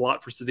has been a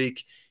lot for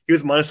Saddiq. He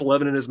was minus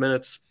 11 in his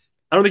minutes.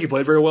 I don't think he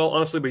played very well,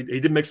 honestly, but he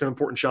did make some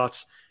important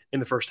shots in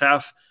the first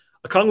half.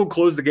 Okongwu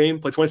closed the game,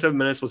 played 27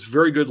 minutes, was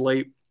very good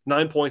late.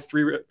 9 points,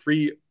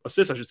 3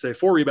 assists, I should say,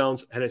 4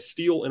 rebounds, had a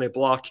steal and a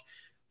block,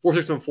 4,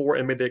 6, and 4,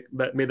 and made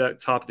that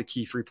top of the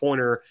key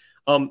 3-pointer.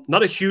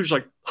 Not a huge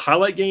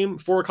highlight game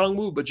for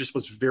Okongwu, but just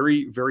was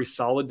very, very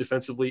solid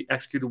defensively,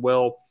 executed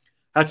well.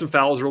 Had some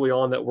fouls early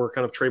on that were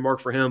kind of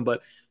trademark for him,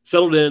 but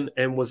settled in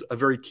and was a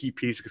very key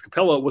piece because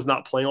Capella was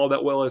not playing all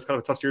that well. It was kind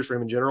of a tough series for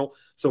him in general.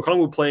 So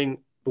Okongwu playing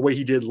the way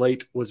he did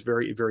late was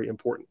very, very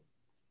important.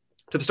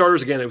 To the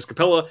starters, again, it was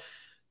Capella,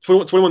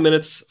 21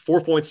 minutes,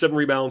 4 points, 7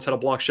 rebounds, had a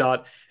block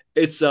shot.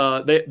 It's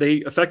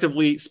they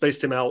effectively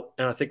spaced him out,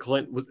 and I think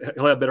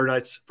he'll have better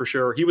nights for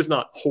sure. He was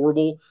not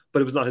horrible,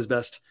 but it was not his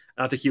best.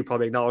 And I think he would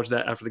probably acknowledge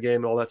that after the game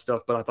and all that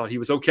stuff. But I thought he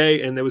was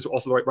okay, and it was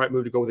also the right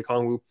move to go with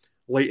Okongwu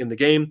late in the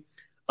game.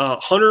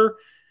 Hunter,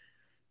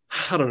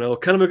 I don't know,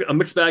 kind of a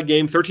mixed bag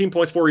game. 13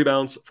 points, 4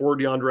 rebounds for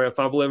DeAndre,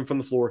 5-11 from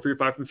the floor, 3 of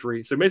 5 from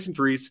 3. So he made some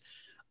threes.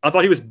 I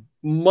thought he was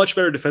much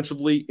better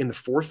defensively in the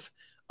fourth.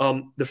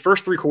 The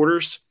first 3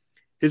 quarters,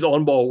 his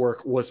on-ball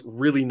work was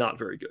really not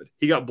very good.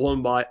 He got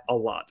blown by a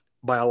lot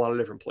of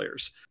different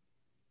players.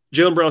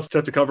 Jaylen Brown's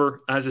tough to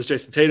cover, as is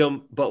Jason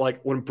Tatum.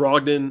 But when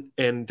Brogdon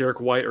and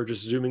Derek White are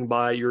just zooming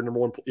by your number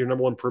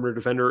one perimeter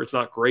defender, it's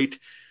not great.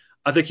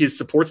 I think his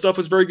support stuff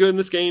was very good in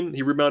this game.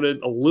 He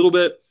rebounded a little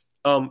bit.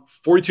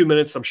 42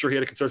 minutes. I'm sure he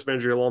had a concerns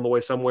manager along the way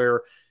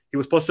somewhere. He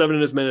was +7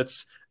 in his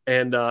minutes,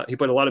 and he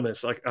played a lot of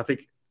minutes. I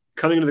think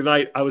coming into the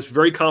night, I was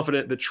very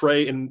confident that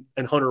Trae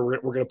and Hunter were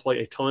going to play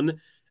a ton,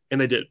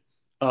 and they did.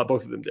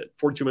 Both of them did.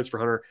 42 minutes for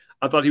Hunter.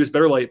 I thought he was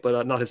better late,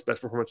 but not his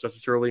best performance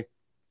necessarily.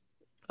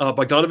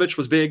 Bogdanovich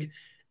was big.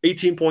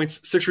 18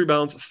 points, 6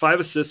 rebounds, 5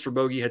 assists for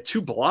Bogey. Had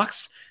 2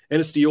 blocks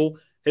and a steal.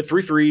 Hit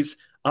 3 threes.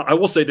 I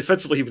will say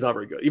defensively he was not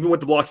very good. Even with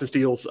the blocks and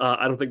steals,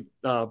 I don't think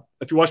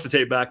if you watch the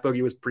tape back,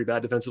 Bogey was pretty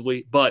bad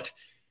defensively. But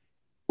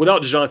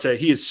without DeJounte,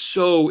 he is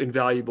so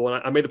invaluable.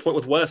 And I made the point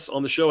with Wes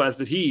on the show, as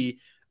did he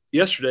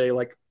yesterday.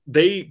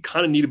 They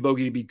kind of needed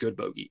Bogey to be good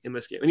Bogey in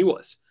this game, and he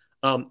was.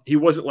 He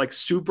wasn't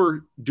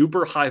super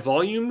duper high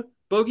volume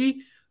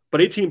Bogey,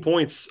 but 18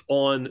 points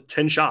on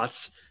 10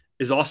 shots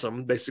is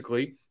awesome,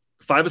 basically.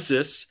 5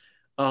 assists,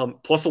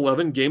 plus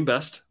 11, game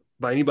best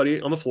by anybody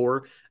on the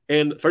floor,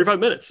 and 35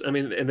 minutes. I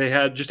mean, and they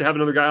had just to have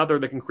another guy out there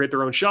that can create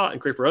their own shot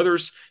and create for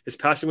others. His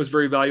passing was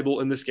very valuable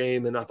in this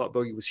game, and I thought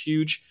Bogey was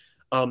huge.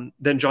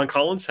 Then John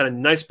Collins had a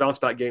nice bounce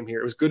back game here.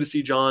 It was good to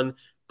see John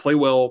play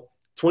well.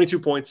 22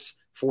 points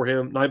for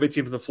him, 9 of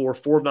 18 from the floor,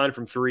 4 of 9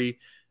 from 3.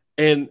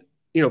 And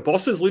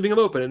Boston's leaving him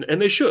open,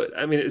 and they should.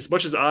 I mean, as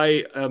much as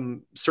I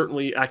am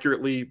certainly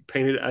accurately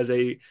painted as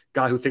a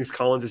guy who thinks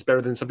Collins is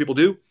better than some people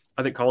do,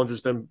 I think Collins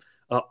has been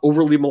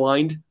overly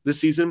maligned this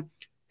season.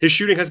 His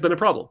shooting has been a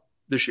problem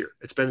this year.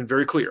 It's been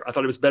very clear. I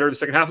thought it was better the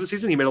second half of the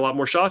season. He made a lot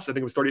more shots. I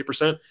think it was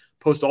 38%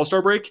 post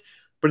All-Star break.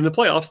 But in the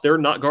playoffs, they're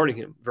not guarding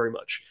him very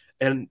much.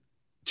 And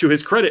to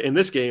his credit in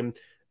this game,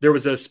 there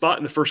was a spot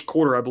in the first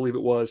quarter, I believe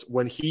it was,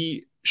 when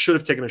he should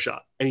have taken a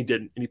shot, and he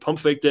didn't. And he pump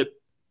faked it,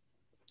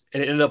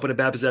 and it ended up in a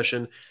bad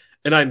possession.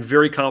 And I'm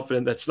very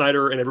confident that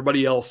Snyder and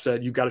everybody else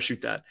said, you got to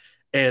shoot that.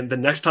 And the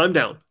next time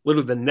down,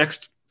 literally the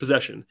next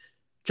possession,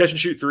 catch and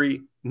shoot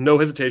 3, no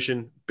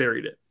hesitation,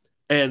 buried it.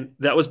 And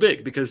that was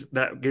big because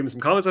that gave him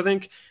some comments, I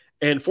think.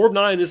 And 4 of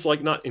 9 is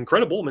like not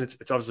incredible. I mean,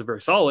 it's obviously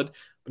very solid,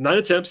 but 9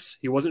 attempts.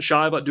 He wasn't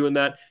shy about doing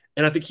that.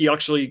 And I think he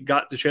actually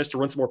got the chance to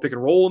run some more pick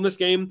and roll in this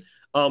game.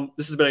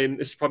 This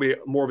is probably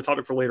more of a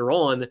topic for later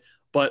on,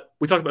 but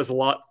we talked about this a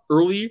lot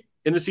early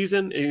in the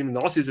season and even in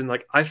the offseason.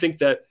 Like, I think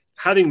that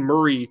having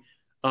Murray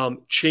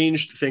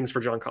changed things for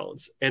John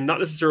Collins, and not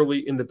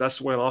necessarily in the best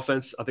way on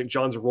offense. I think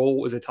John's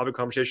role is a topic of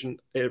conversation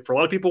for a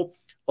lot of people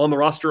on the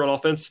roster on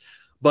offense,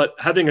 but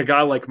having a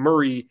guy like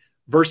Murray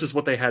versus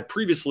what they had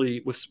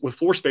previously with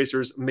floor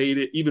spacers made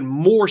it even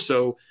more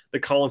so that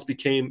Collins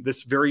became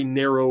this very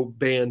narrow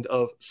band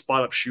of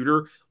spot up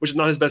shooter, which is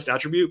not his best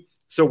attribute.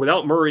 So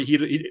without Murray,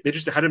 they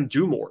just had him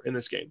do more in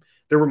this game.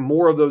 There were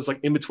more of those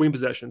like in between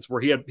possessions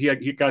where he had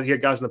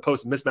guys in the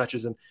post and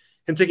mismatches, and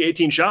him taking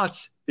 18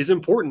 shots is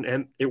important,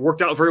 and it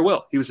worked out very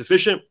well. He was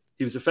efficient,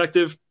 he was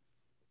effective,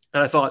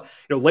 and I thought,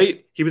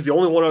 late he was the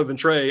only one other than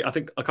Trae. I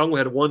think Okongwu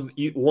had one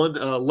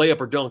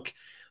layup or dunk,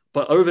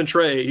 but other than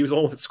Trae, he was the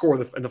only one that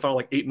scored in the final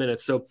like 8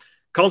 minutes. So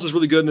Collins was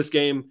really good in this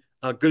game.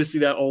 Good to see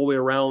that all the way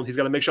around. He's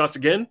got to make shots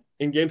again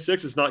in Game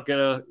 6. It's not going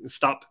to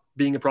stop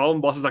being a problem.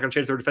 Boston's not going to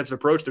change their defensive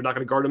approach. They're not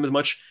going to guard him as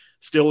much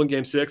still in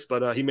Game 6,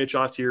 but he made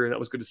shots here, and that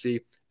was good to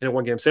see in a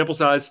one-game sample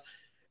size.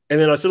 And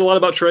then I said a lot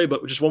about Trae,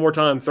 but just one more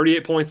time,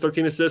 38 points,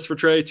 13 assists for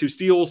Trae, 2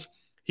 steals.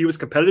 He was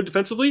competitive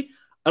defensively.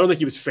 I don't think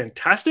he was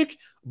fantastic,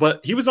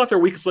 but he was not their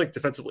weakest link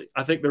defensively.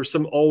 I think there's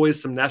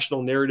always some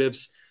national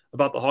narratives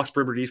about the Hawks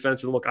perimeter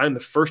defense. And look, I'm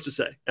the first to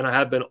say, and I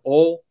have been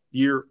all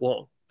year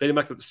long, dating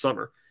back to the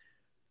summer,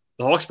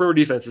 the Hawks perimeter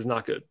defense is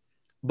not good.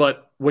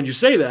 But when you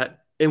say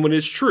that, and when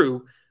it's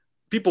true,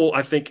 people,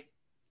 I think,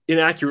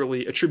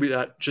 inaccurately attribute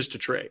that just to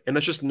Trae. And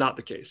that's just not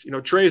the case.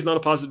 Trae is not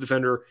a positive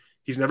defender.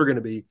 He's never going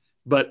to be.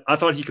 But I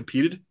thought he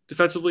competed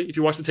defensively. If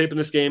you watch the tape in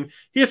this game,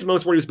 he had some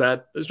moments where he was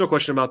bad. There's no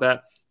question about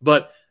that.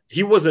 But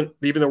he wasn't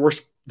even their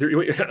worst.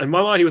 In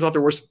my mind, he was not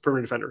their worst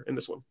perimeter defender in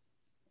this one.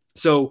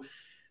 So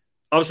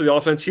obviously the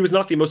offense, he was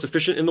not the most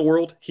efficient in the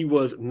world. He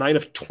was 9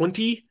 of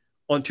 20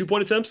 on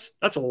 2-point attempts.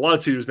 That's a lot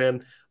of twos,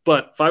 man.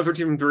 But 5-13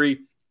 from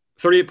 3,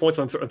 38 points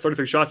on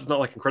 33 shots is not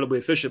like incredibly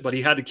efficient, but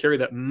he had to carry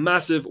that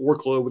massive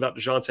workload without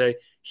DeJounte.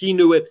 He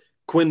knew it.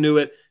 Quinn knew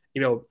it.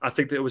 I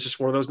think that it was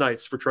just one of those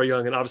nights for Trae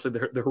Young. And obviously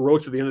the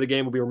heroics at the end of the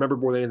game will be remembered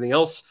more than anything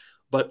else.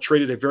 But Trae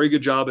did a very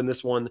good job in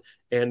this one,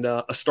 and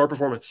a star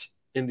performance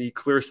in the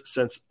clearest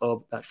sense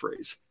of that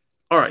phrase.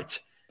 All right.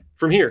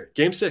 From here,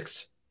 Game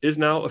 6 is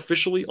now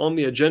officially on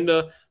the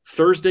agenda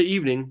Thursday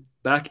evening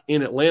back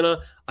in Atlanta.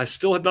 I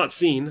still have not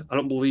seen, I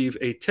don't believe,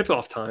 a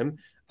tip-off time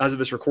as of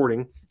this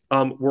recording.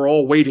 We're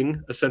all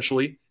waiting,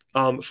 essentially,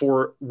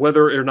 for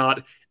whether or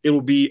not it will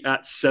be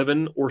at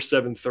 7 or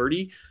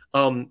 7:30.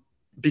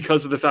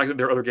 Because of the fact that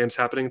there are other games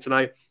happening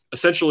tonight.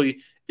 Essentially,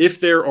 if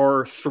there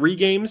are 3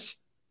 games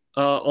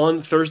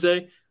on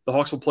Thursday, the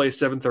Hawks will play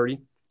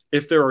 7:30.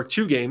 If there are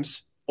 2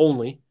 games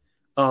only,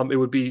 it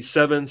would be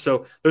 7.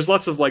 So there's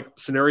lots of like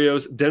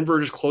scenarios.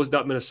 Denver just closed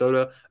out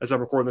Minnesota as I'm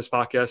recording this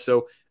podcast. So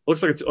it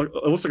looks like a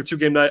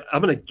 2-game night.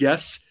 I'm going to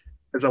guess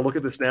as I look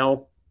at this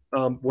now,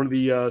 one of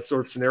the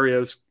sort of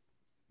scenarios,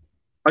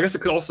 I guess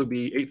it could also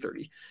be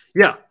 8:30.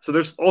 Yeah. So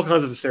there's all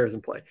kinds of scenarios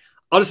in play.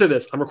 I'll just say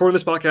this. I'm recording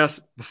this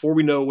podcast before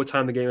we know what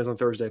time the game is on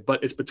Thursday,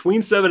 but it's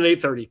between 7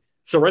 and 8:30.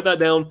 So write that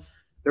down.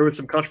 There was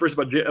some controversy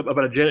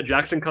about a Janet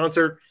Jackson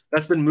concert.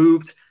 That's been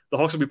moved. The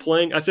Hawks will be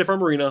playing at State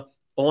Farm Arena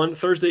on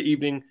Thursday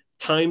evening,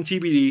 time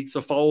TBD.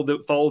 So follow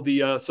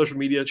the social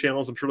media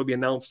channels. I'm sure it'll be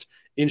announced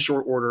in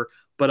short order.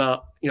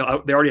 But, they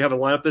already have a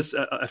lineup this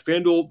at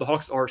FanDuel. The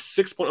Hawks are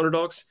 6-point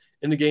underdogs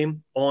in the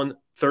game on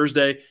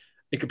Thursday.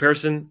 In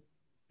comparison,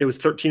 it was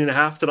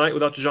 13.5 tonight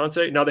without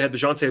DeJounte. Now they have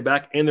DeJounte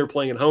back, and they're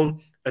playing at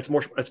home. It's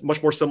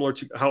much more similar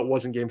to how it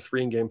was in Game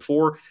 3 and Game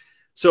 4.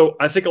 So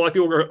I think a lot of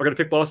people are going to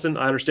pick Boston.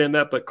 I understand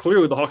that, but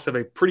clearly the Hawks have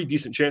a pretty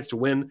decent chance to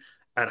win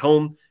at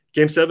home.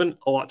 Game 7,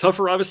 a lot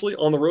tougher, obviously,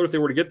 on the road if they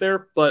were to get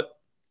there. But,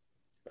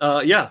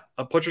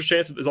 a puncher's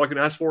chance is all I can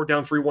ask for,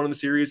 down 3-1 in the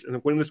series, and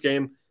then winning this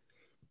game.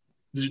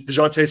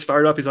 DeJounte's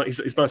fired up.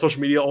 He's been on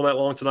social media all night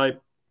long tonight.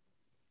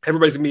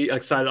 Everybody's going to be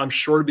excited. I'm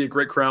sure to be a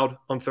great crowd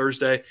on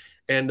Thursday,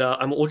 and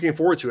I'm looking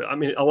forward to it. I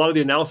mean, a lot of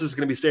the analysis is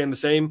going to be staying the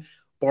same,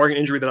 barring an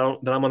injury that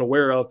I'm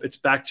unaware of. It's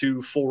back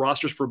to full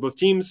rosters for both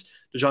teams.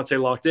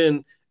 DeJounte locked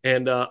in,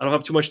 and I don't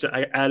have too much to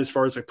add as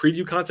far as like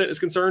preview content is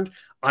concerned.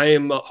 I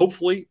am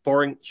hopefully,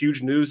 barring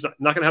huge news,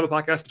 not going to have a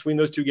podcast between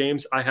those 2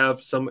 games. I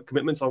have some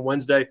commitments on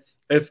Wednesday.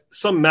 If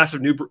some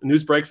massive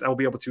news breaks, I will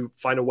be able to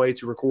find a way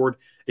to record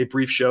a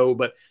brief show.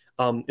 But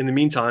in the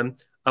meantime,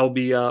 I'll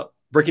be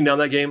breaking down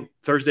that game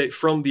Thursday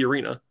from the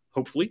arena,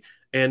 hopefully,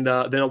 and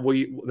then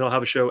I'll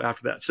have a show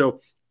after that.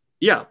 So,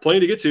 yeah,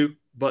 plenty to get to.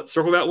 But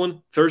circle that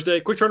one Thursday.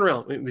 Quick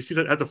turnaround. I mean, they seem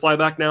to have to fly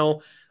back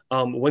now.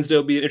 Wednesday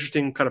will be an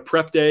interesting kind of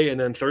prep day, and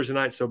then Thursday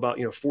night, so about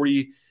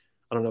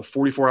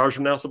 44 hours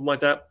from now, something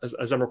like that.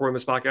 As I'm recording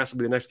this podcast, will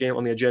be the next game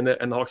on the agenda,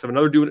 and the Hawks have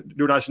another do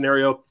or die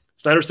scenario.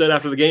 Snyder said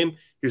after the game,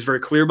 he was very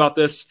clear about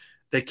this.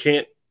 They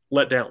can't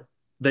let down.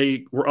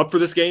 They were up for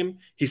this game.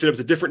 He said it was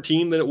a different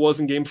team than it was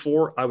in game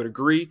 4. I would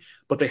agree,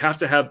 but they have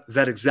to have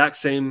that exact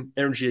same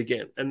energy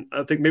again. And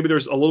I think maybe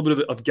there's a little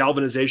bit of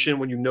galvanization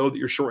when you know that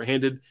you're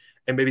shorthanded,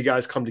 and maybe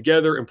guys come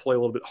together and play a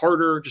little bit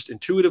harder, just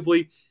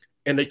intuitively,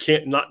 and they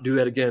can't not do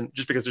that again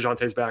just because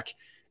DeJounte's back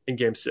in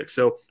game 6.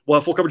 So we'll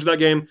have full coverage of that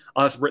game.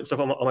 I'll have some written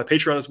stuff on my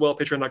Patreon as well,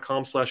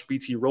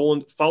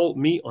 patreon.com/BTRowland. Follow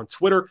me on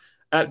Twitter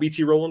at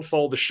BT Rowland.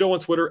 Follow the show on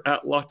Twitter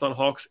at Locked On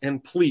Hawks.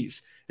 And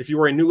please, if you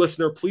are a new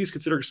listener, please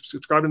consider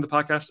subscribing to the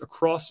podcast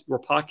across your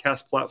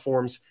podcast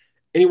platforms.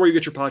 Anywhere you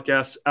get your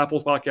podcasts,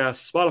 Apple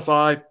Podcasts,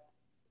 Spotify,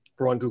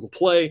 we're on Google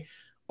Play,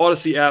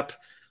 Odyssey app,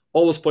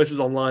 all those places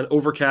online,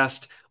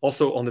 Overcast.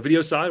 Also on the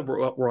video side,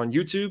 we're on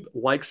YouTube.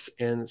 Likes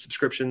and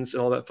subscriptions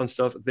and all that fun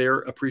stuff, they're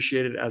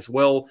appreciated as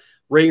well.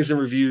 Ratings and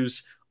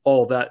reviews,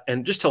 all of that.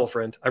 And just tell a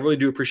friend. I really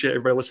do appreciate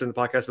everybody listening to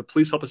the podcast, but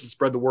please help us to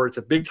spread the word. It's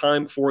a big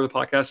time for the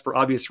podcast for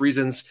obvious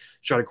reasons,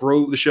 try to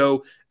grow the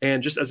show.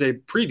 And just as a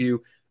preview,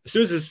 as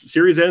soon as this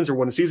series ends or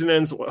when the season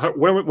ends,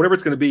 whenever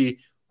it's going to be,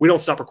 we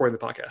don't stop recording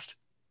the podcast.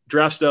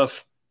 Draft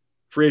stuff,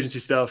 free agency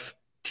stuff,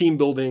 team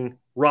building,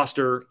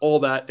 roster, all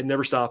that. It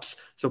never stops.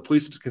 So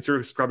please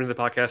consider subscribing to the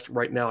podcast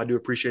right now. I do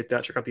appreciate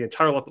that. Check out the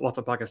entire Locked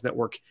On Podcast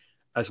Network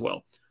as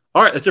well.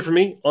 All right, that's it for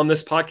me on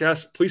this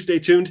podcast. Please stay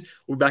tuned.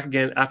 We'll be back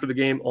again after the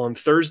game on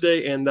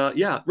Thursday. And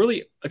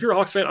really, if you're a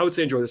Hawks fan, I would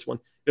say enjoy this one.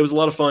 It was a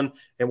lot of fun,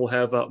 and we'll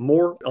have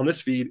more on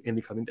this feed in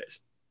the coming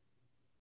days.